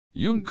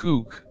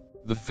Jungkook,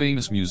 the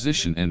famous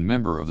musician and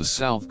member of the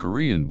South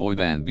Korean boy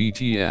band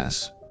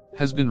BTS,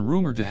 has been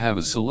rumored to have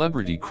a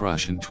celebrity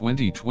crush in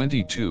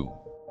 2022.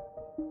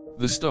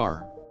 The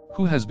star,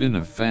 who has been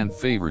a fan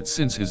favorite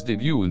since his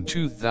debut in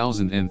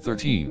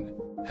 2013,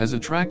 has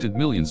attracted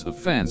millions of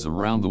fans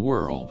around the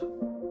world.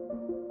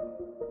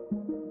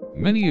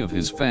 Many of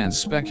his fans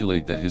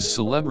speculate that his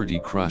celebrity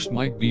crush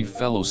might be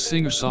fellow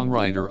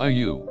singer-songwriter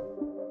IU.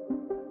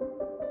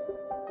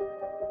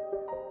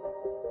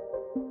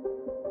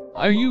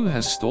 IU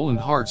has stolen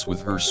hearts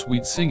with her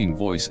sweet singing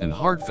voice and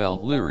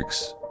heartfelt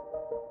lyrics.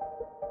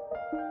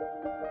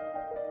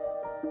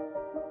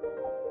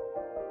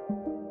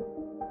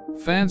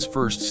 Fans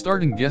first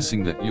started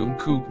guessing that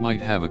Jungkook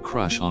might have a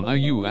crush on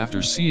IU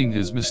after seeing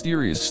his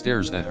mysterious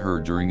stares at her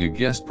during a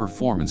guest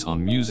performance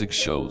on music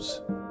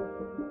shows.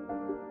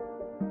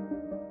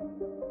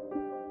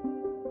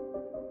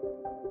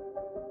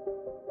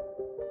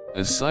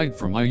 Aside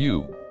from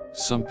IU,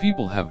 some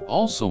people have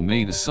also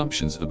made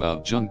assumptions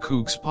about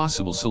Jungkook's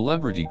possible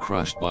celebrity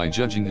crush by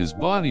judging his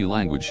body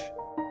language.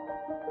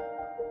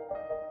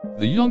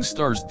 The young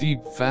star's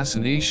deep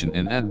fascination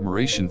and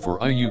admiration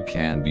for IU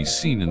can be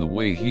seen in the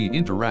way he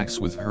interacts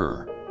with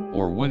her,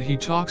 or when he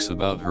talks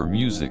about her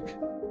music.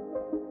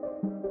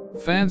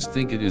 Fans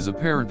think it is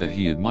apparent that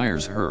he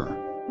admires her,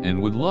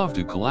 and would love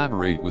to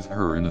collaborate with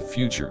her in the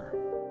future.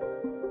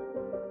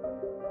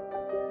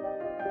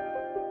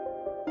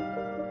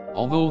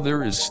 Although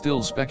there is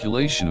still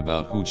speculation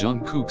about who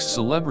Jungkook's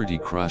celebrity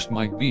crush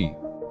might be,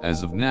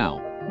 as of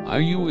now,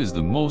 IU is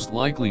the most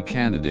likely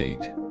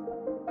candidate.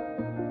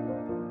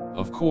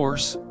 Of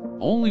course,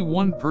 only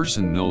one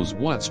person knows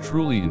what's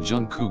truly in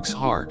Jungkook's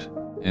heart,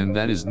 and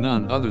that is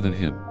none other than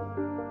him.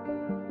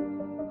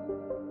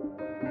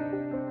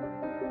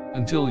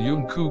 Until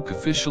Jungkook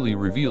officially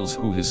reveals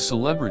who his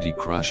celebrity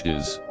crush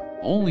is,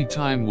 only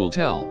time will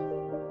tell.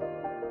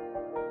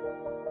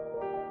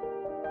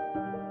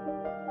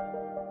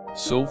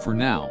 So for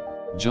now,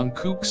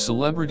 Jungkook's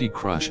celebrity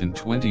crush in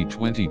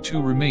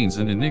 2022 remains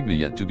an enigma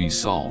yet to be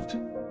solved.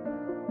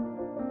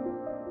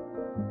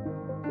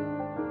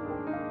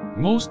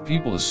 Most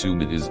people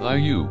assume it is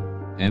IU,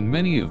 and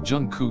many of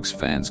Jungkook's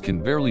fans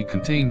can barely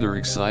contain their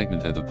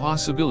excitement at the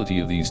possibility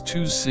of these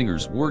two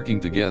singers working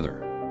together.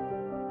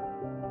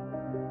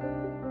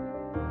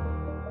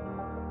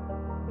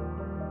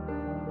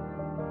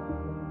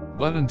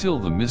 But until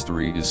the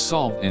mystery is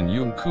solved and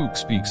Jungkook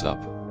speaks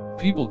up,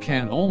 people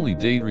can only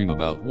daydream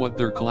about what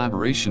their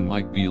collaboration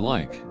might be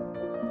like.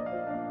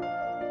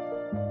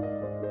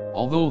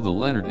 Although the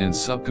Leonard and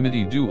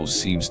Subcommittee duo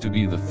seems to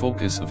be the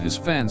focus of his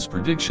fans'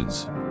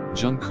 predictions,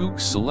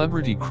 Jungkook's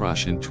celebrity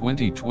crush in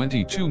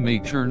 2022 may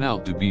turn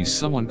out to be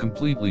someone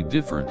completely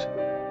different.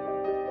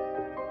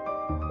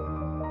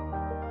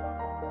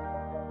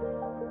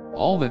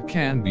 All that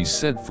can be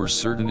said for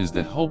certain is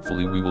that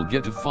hopefully we will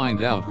get to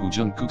find out who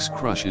Jungkook's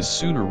crush is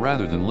sooner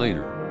rather than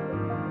later.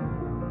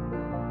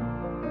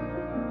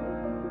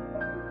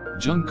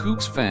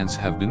 Jungkook's fans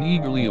have been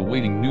eagerly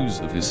awaiting news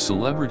of his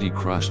celebrity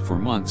crush for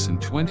months in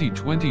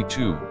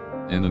 2022,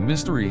 and the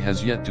mystery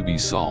has yet to be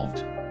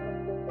solved.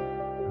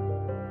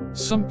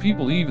 Some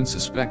people even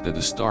suspect that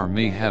the star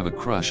may have a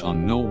crush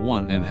on no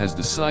one and has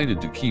decided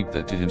to keep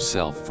that to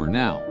himself for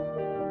now.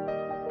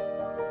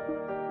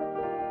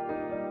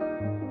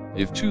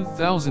 If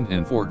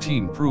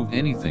 2014 proved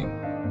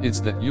anything,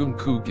 it's that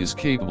Jungkook is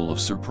capable of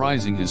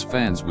surprising his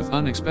fans with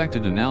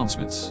unexpected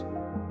announcements.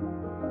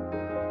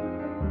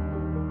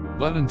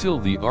 But until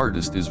the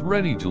artist is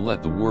ready to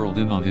let the world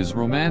in on his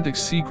romantic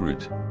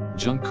secret,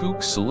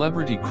 Jungkook's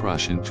celebrity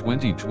crush in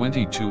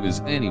 2022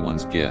 is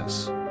anyone's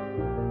guess.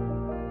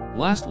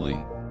 Lastly,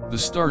 the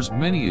star's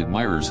many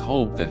admirers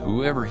hope that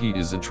whoever he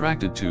is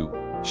attracted to,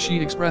 she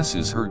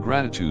expresses her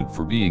gratitude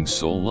for being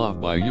so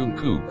loved by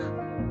Jungkook.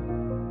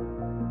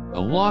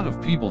 A lot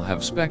of people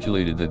have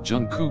speculated that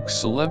Jungkook's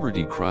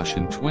celebrity crush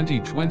in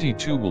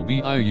 2022 will be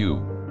IU,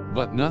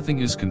 but nothing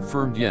is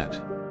confirmed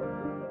yet.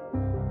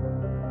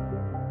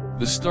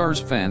 The star's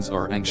fans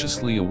are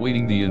anxiously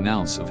awaiting the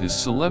announcement of his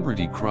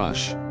celebrity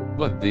crush,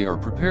 but they are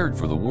prepared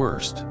for the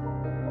worst.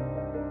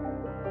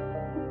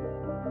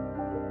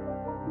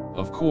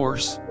 Of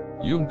course,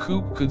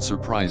 Jungkook could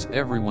surprise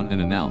everyone and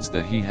announce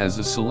that he has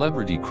a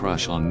celebrity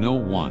crush on no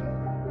one.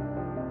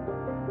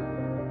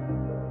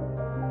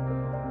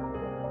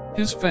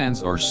 His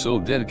fans are so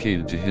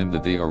dedicated to him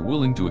that they are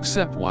willing to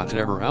accept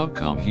whatever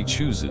outcome he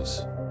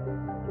chooses.